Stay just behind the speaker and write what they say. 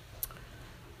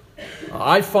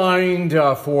I find,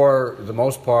 for the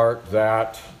most part,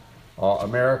 that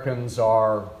Americans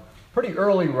are pretty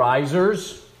early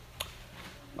risers.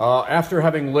 After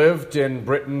having lived in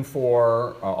Britain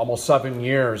for almost 7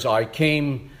 years, I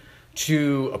came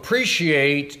to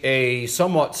appreciate a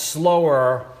somewhat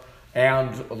slower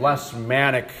and less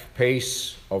manic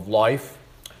pace of life.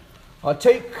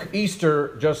 Take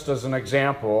Easter just as an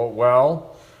example.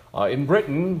 Well, in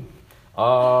Britain,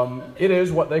 it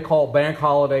is what they call bank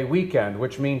holiday weekend,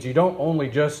 which means you don't only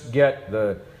just get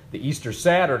the Easter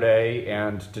Saturday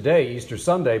and today Easter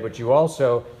Sunday, but you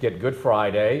also get Good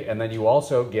Friday, and then you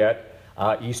also get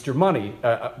Easter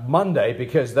Monday,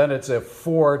 because then it's a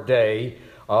 4-day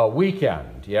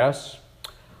weekend, yes?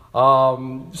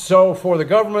 So for the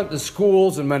government, the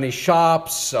schools, and many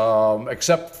shops,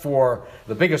 except for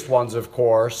the biggest ones, of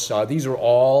course, these are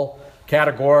all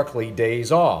categorically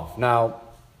days off. Now,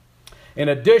 in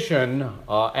addition,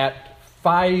 at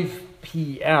 5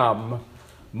 p.m.,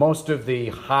 most of the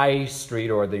high street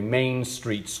or the main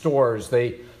street stores,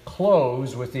 they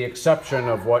close with the exception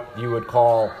of what you would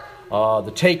call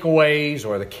the takeaways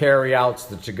or the carryouts,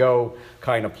 the to-go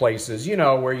kind of places, you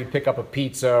know, where you pick up a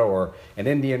pizza or an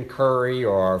Indian curry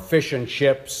or fish and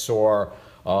chips or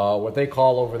what they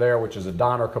call over there, which is a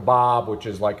doner kebab, which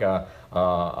is like a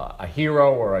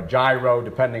hero or a gyro,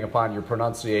 depending upon your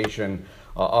pronunciation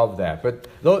of that. But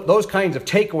those kinds of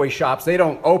takeaway shops, they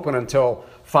don't open until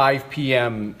 5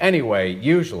 p.m. anyway,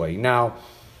 usually. Now,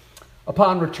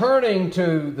 upon returning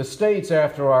to the States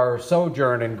after our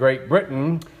sojourn in Great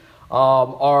Britain,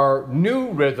 our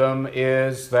new rhythm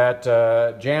is that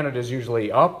Janet is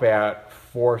usually up at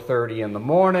 4:30 in the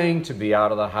morning to be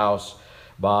out of the house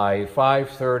by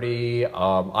 5:30.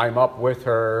 I'm up with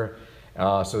her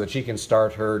so that she can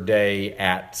start her day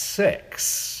at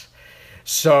 6.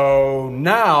 So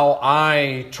now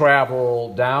I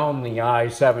travel down the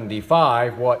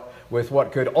I-75 with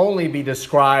what could only be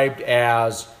described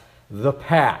as the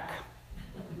pack.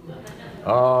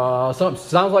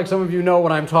 Sounds like some of you know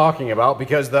what I'm talking about,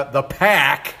 because the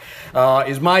pack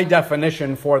is my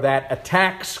definition for that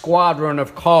attack squadron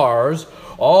of cars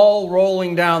all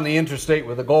rolling down the interstate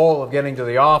with the goal of getting to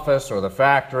the office or the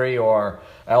factory or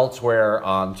elsewhere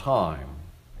on time.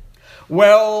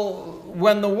 Well,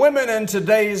 when the women in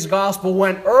today's gospel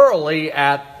went early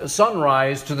at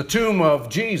sunrise to the tomb of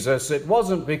Jesus, it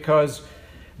wasn't because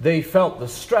they felt the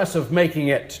stress of making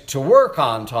it to work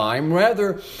on time.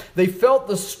 Rather, they felt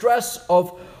the stress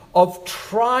of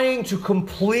trying to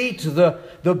complete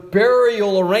the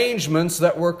burial arrangements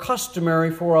that were customary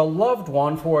for a loved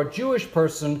one, for a Jewish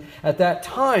person at that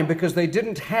time, because they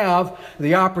didn't have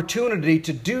the opportunity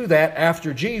to do that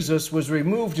after Jesus was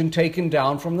removed and taken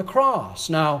down from the cross.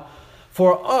 Now,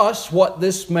 for us, what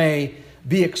this may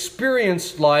be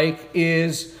experienced like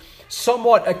is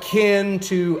somewhat akin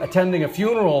to attending a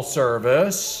funeral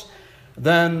service,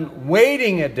 then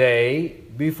waiting a day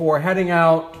before heading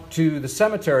out to the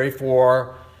cemetery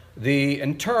for the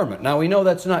interment. Now, we know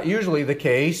that's not usually the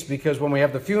case, because when we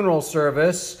have the funeral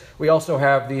service, we also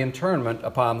have the interment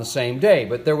upon the same day.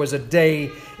 But there was a day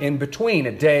in between,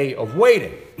 a day of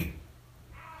waiting.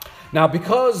 Now,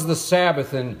 because the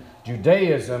Sabbath in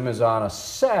Judaism is on a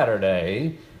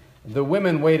Saturday, the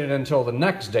women waited until the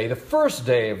next day, the first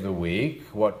day of the week,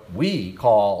 what we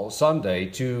call Sunday,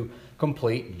 to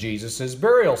complete Jesus'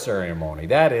 burial ceremony.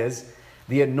 That is,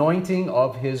 the anointing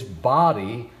of his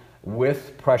body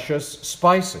with precious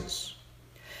spices.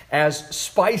 As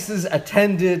spices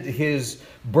attended his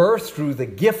birth through the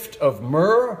gift of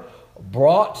myrrh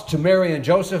brought to Mary and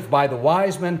Joseph by the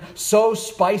wise men, so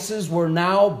spices were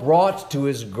now brought to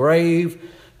his grave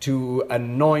to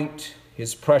anoint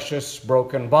his precious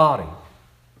broken body.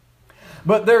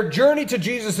 But their journey to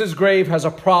Jesus' grave has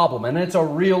a problem, and it's a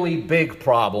really big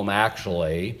problem,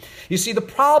 actually. You see, the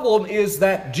problem is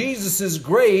that Jesus'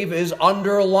 grave is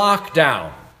under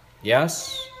lockdown.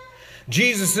 Yes?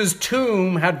 Jesus'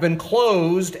 tomb had been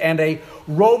closed, and a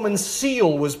Roman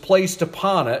seal was placed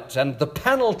upon it, and the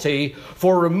penalty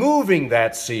for removing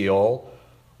that seal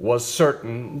was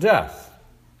certain death.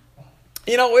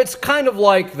 You know, it's kind of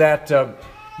like that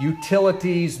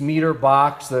utilities meter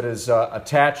box that is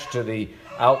attached to the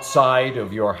outside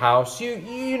of your house.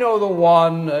 You know the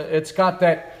one. It's got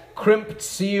that crimped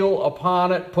seal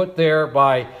upon it put there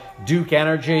by Duke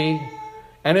Energy.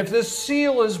 And if this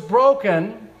seal is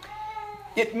broken,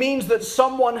 it means that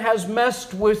someone has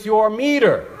messed with your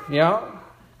meter, yeah?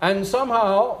 And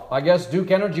somehow, I guess Duke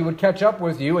Energy would catch up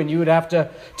with you and you would have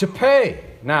to pay.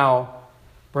 Now,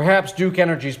 perhaps Duke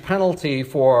Energy's penalty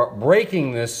for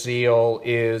breaking this seal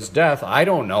is death. I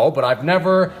don't know, but I've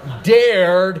never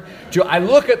dared to. I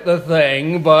look at the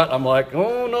thing, but I'm like,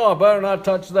 oh I better not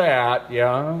touch that.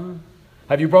 Yeah.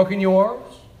 Have you broken yours?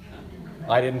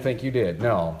 I didn't think you did,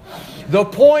 no. The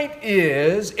point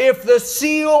is, if the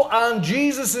seal on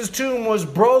Jesus' tomb was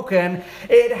broken,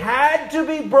 it had to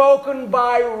be broken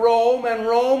by Rome and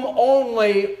Rome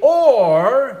only,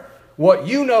 or what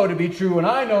you know to be true and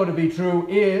I know to be true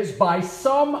is by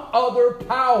some other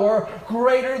power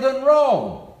greater than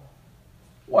Rome.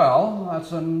 Well,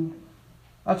 that's an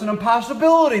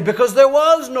impossibility because there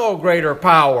was no greater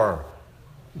power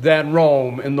than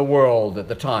Rome in the world at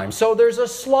the time. So there's a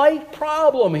slight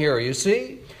problem here, you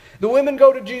see. The women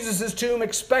go to Jesus' tomb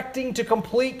expecting to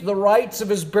complete the rites of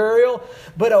his burial,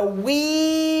 but a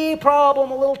wee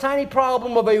problem, a little tiny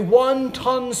problem of a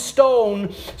 1-ton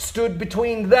stone stood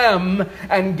between them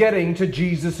and getting to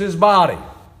Jesus' body.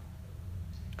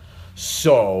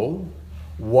 So,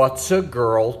 what's a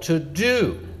girl to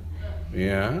do?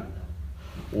 Yeah?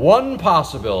 One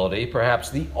possibility, perhaps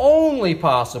the only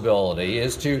possibility,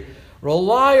 is to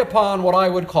rely upon what I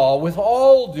would call, with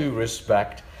all due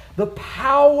respect, the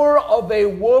power of a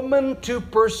woman to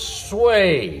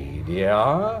persuade.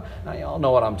 Yeah? Now, y'all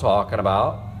know what I'm talking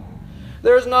about.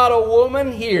 There's not a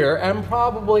woman here, and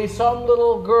probably some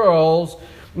little girls,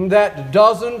 that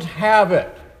doesn't have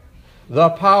it. The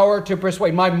power to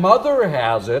persuade. My mother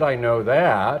has it, I know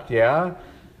that, yeah?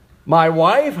 My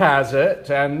wife has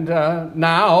it, and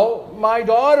now my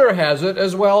daughter has it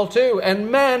as well, too.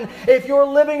 And men, if you're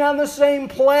living on the same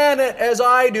planet as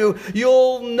I do,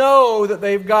 you'll know that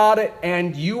they've got it,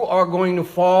 and you are going to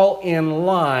fall in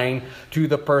line to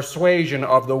the persuasion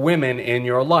of the women in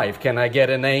your life. Can I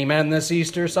get an amen this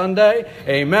Easter Sunday?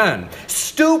 Amen.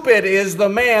 Stupid is the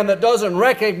man that doesn't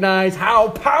recognize how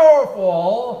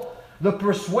powerful the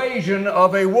persuasion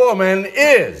of a woman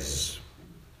is.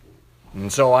 And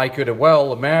so I could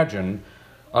well imagine,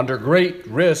 under great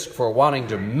risk for wanting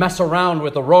to mess around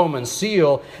with the Roman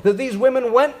seal, that these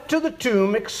women went to the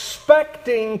tomb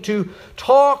expecting to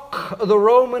talk the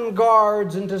Roman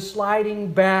guards into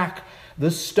sliding back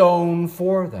the stone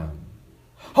for them.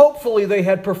 Hopefully they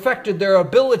had perfected their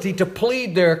ability to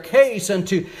plead their case and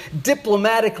to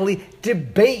diplomatically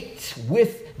debate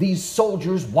with these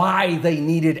soldiers why they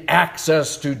needed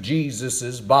access to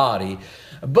Jesus' body.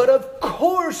 But of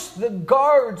course the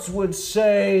guards would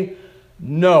say,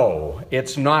 no,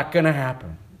 it's not going to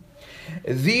happen.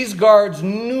 These guards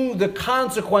knew the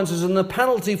consequences and the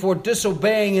penalty for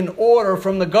disobeying an order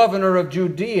from the governor of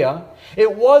Judea.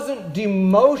 It wasn't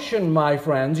demotion, my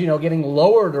friends, getting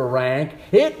lowered a rank.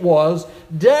 It was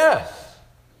death,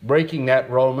 breaking that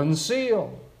Roman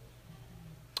seal.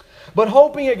 But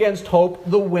hoping against hope,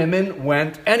 the women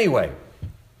went anyway.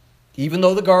 Even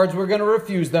though the guards were going to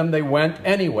refuse them, they went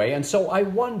anyway. And so I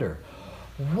wonder,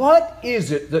 what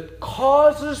is it that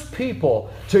causes people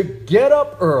to get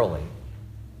up early,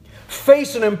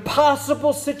 face an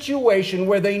impossible situation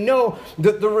where they know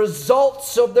that the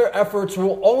results of their efforts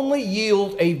will only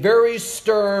yield a very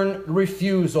stern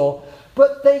refusal,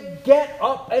 but they get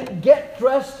up and get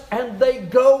dressed and they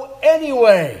go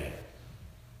anyway?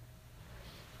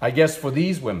 I guess for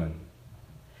these women,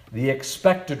 the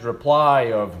expected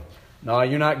reply of, "No,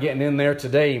 you're not getting in there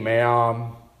today,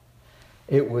 ma'am,"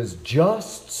 it was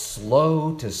just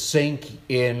slow to sink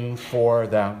in for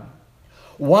them.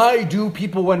 Why do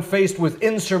people, when faced with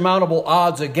insurmountable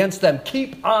odds against them,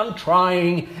 keep on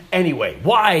trying anyway?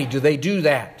 Why do they do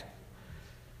that?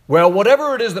 Well,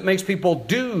 whatever it is that makes people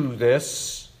do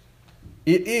this,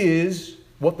 it is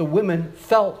what the women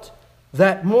felt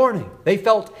that morning. They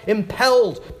felt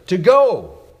impelled to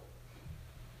go.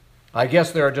 I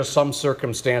guess there are just some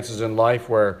circumstances in life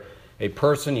where a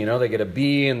person, they get a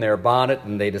bee in their bonnet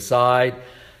and they decide,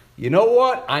 you know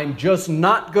what, I'm just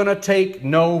not going to take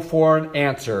no for an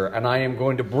answer, and I am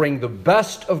going to bring the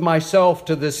best of myself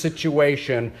to this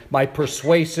situation, my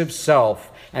persuasive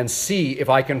self, and see if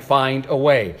I can find a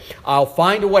way. I'll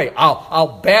find a way.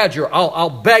 I'll badger. I'll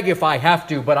beg if I have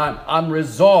to, but I'm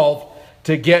resolved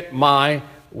to get my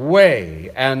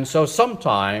way. And so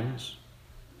sometimes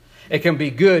it can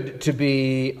be good to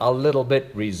be a little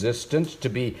bit resistant, to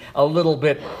be a little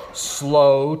bit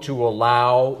slow to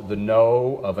allow the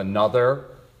no of another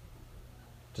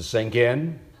to sink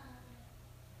in.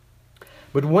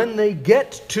 But when they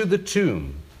get to the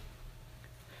tomb,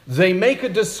 they make a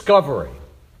discovery.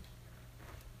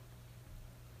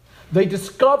 They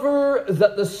discover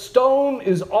that the stone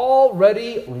is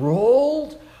already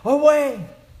rolled away.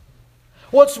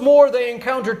 What's more, they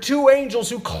encounter two angels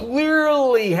who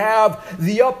clearly have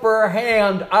the upper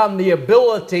hand on the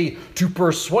ability to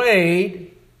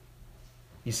persuade.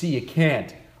 You see, you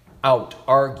can't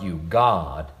out-argue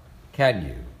God, can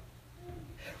you?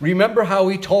 Remember how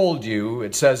he told you,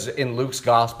 it says in Luke's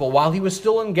gospel, while he was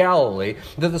still in Galilee,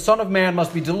 that the Son of Man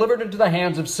must be delivered into the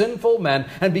hands of sinful men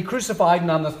and be crucified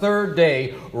and on the third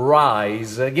day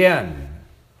rise again.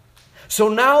 So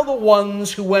now the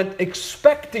ones who went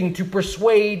expecting to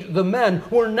persuade the men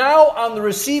were now on the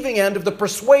receiving end of the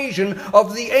persuasion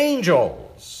of the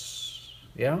angels.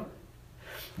 Yeah?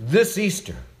 This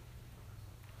Easter,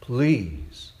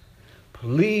 please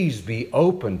be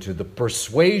open to the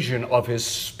persuasion of His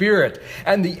Spirit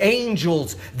and the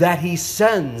angels that He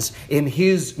sends in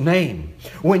His name.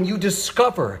 When you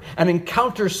discover and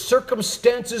encounter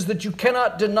circumstances that you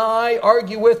cannot deny,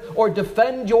 argue with, or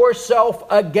defend yourself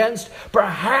against,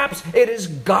 perhaps it is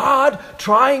God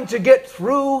trying to get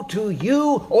through to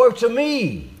you or to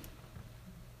me.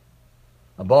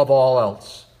 Above all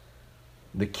else,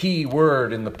 the key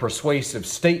word in the persuasive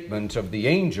statement of the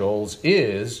angels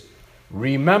is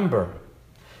remember.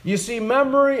 You see,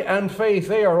 memory and faith,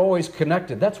 they are always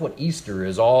connected. That's what Easter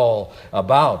is all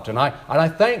about. And I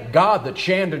thank God that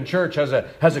Shandon Church has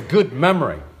a good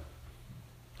memory.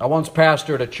 I once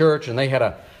pastored a church and they had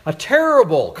a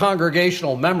terrible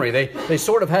congregational memory. They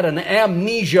sort of had an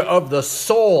amnesia of the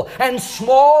soul, and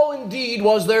small indeed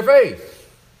was their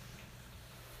faith.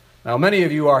 Now, many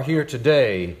of you are here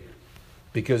today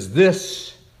because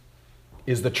this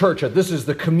is the church, this is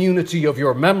the community of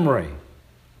your memory.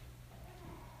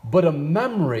 But a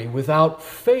memory without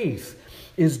faith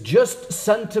is just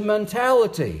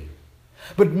sentimentality.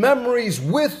 But memories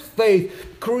with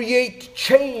faith create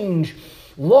change,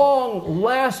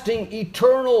 long-lasting,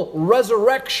 eternal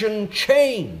resurrection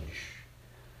change.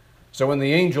 So when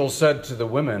the angel said to the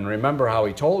women, remember how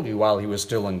he told you while he was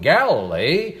still in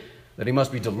Galilee, that he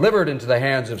must be delivered into the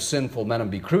hands of sinful men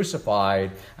and be crucified,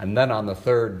 and then on the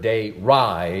third day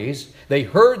rise. They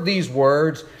heard these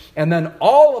words, and then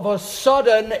all of a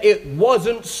sudden it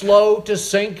wasn't slow to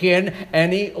sink in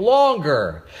any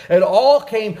longer. It all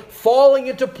came falling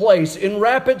into place in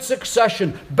rapid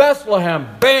succession.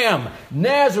 Bethlehem, bam!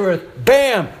 Nazareth,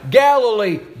 bam!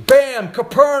 Galilee, bam!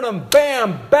 Capernaum,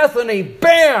 bam! Bethany,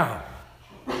 bam!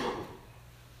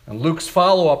 And Luke's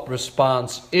follow-up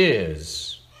response is,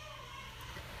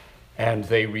 and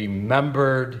they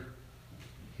remembered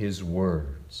his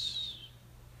words.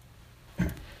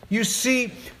 You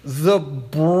see, the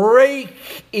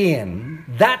break-in,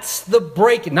 that's the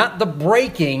break, not the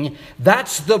breaking,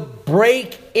 that's the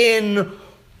break-in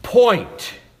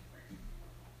point.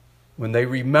 When they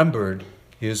remembered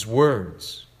his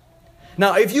words.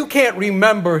 Now, if you can't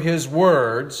remember his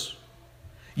words,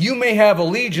 you may have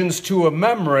allegiance to a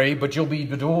memory, but you'll be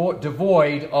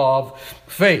devoid of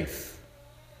faith.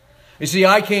 You see,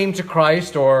 I came to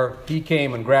Christ, or he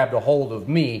came and grabbed a hold of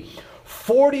me,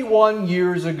 41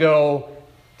 years ago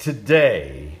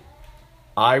today.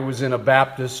 I was in a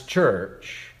Baptist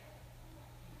church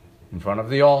in front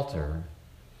of the altar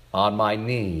on my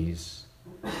knees,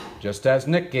 just as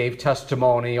Nick gave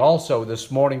testimony also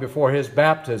this morning before his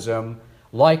baptism.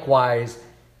 Likewise,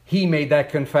 he made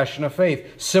that confession of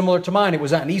faith, similar to mine. It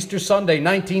was on Easter Sunday,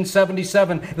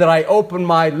 1977, that I opened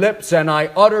my lips and I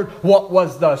uttered what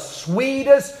was the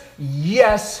sweetest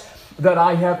yes that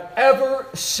I have ever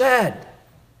said.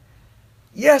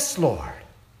 Yes, Lord,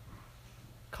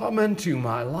 come into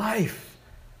my life.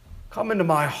 Come into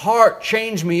my heart.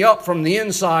 Change me up from the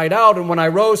inside out. And when I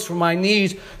rose from my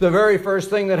knees, the very first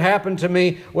thing that happened to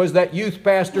me was that youth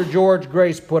pastor George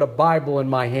Grace put a Bible in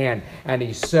my hand and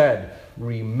he said,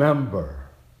 remember.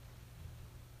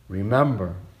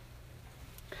 Remember.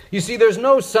 You see, there's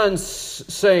no sense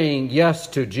saying yes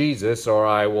to Jesus or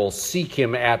I will seek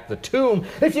him at the tomb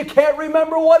if you can't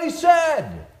remember what he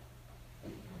said.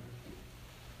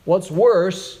 What's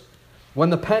worse, when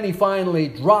the penny finally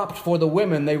dropped for the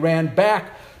women, they ran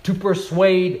back to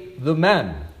persuade the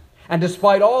men. And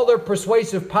despite all their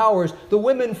persuasive powers, the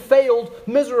women failed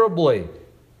miserably.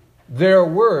 Their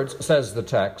words, says the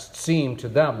text, seemed to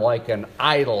them like an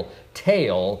idle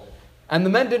tale. And the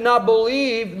men did not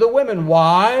believe the women.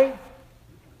 Why?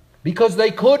 Because they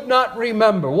could not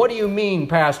remember. What do you mean,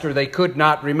 Pastor, they could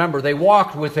not remember? They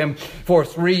walked with him for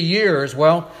 3 years.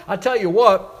 Well, I tell you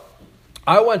what,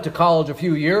 I went to college a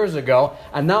few years ago,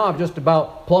 and now I've just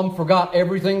about plumb forgot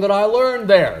everything that I learned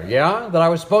there, that I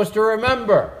was supposed to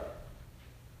remember.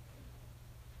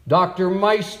 Dr.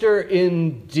 Meister,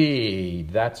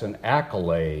 indeed, that's an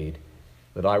accolade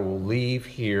that I will leave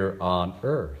here on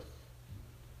earth.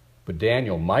 But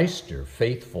Daniel Meister,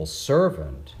 faithful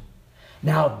servant,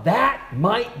 now that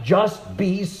might just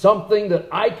be something that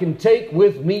I can take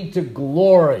with me to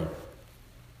glory.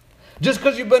 Just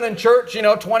because you've been in church,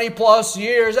 20 plus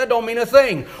years, that don't mean a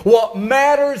thing. What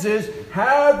matters is,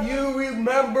 have you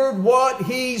remembered what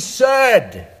he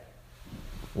said?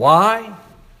 Why?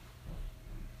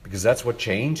 Because that's what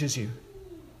changes you.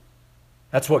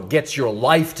 That's what gets your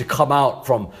life to come out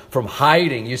from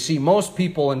hiding. You see, most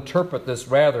people interpret this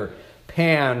rather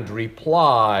panned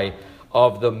reply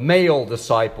of the male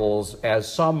disciples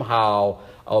as somehow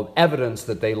of evidence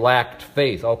that they lacked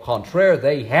faith. Au contraire,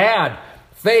 they had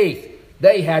faith.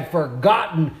 They had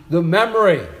forgotten the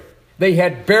memory. They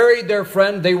had buried their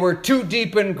friend. They were too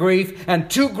deep in grief and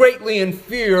too greatly in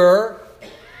fear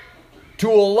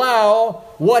to allow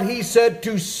what he said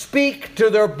to speak to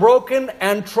their broken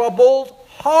and troubled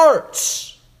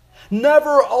hearts.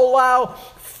 Never allow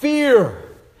fear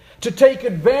to take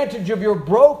advantage of your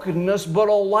brokenness, but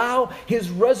allow his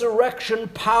resurrection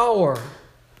power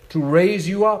to raise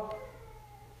you up.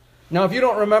 Now, if you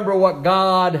don't remember what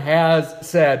God has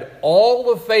said,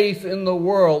 all the faith in the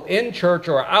world, in church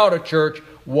or out of church,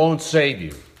 won't save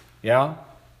you. Yeah?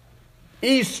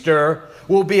 Easter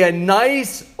will be a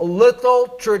nice little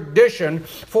tradition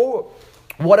for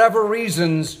whatever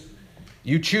reasons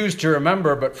you choose to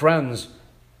remember. But friends,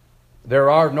 there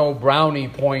are no brownie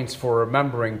points for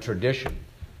remembering tradition.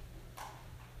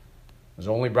 There's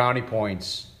only brownie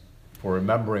points for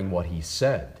remembering what he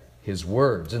said, his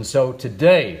words. And so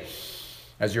today,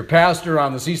 as your pastor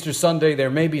on this Easter Sunday, there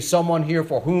may be someone here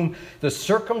for whom the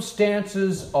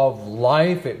circumstances of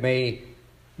life, it may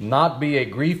not be a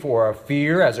grief or a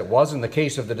fear, as it was in the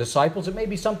case of the disciples. It may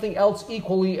be something else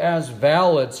equally as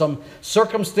valid, some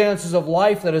circumstances of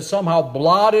life that has somehow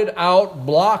blotted out,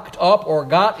 blocked up, or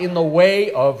got in the way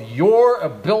of your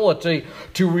ability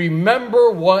to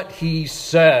remember what he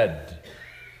said.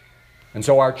 And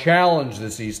so our challenge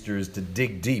this Easter is to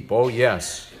dig deep, oh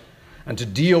yes, and to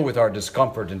deal with our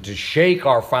discomfort and to shake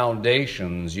our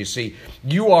foundations. You see,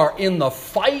 you are in the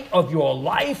fight of your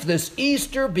life this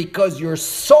Easter because your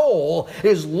soul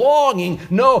is longing,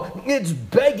 no, it's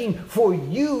begging for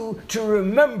you to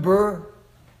remember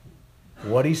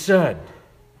what he said.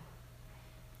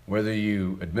 Whether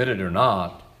you admit it or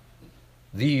not,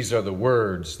 these are the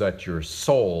words that your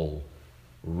soul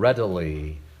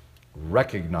readily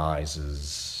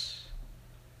recognizes.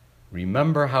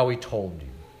 Remember how he told you,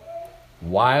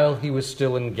 while he was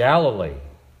still in Galilee,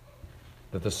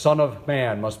 that the Son of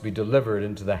Man must be delivered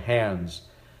into the hands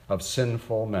of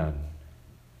sinful men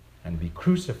and be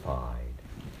crucified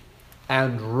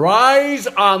and rise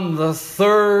on the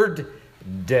third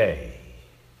day.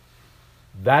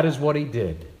 That is what he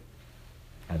did,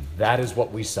 and that is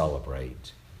what we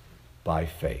celebrate by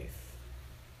faith.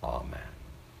 Amen.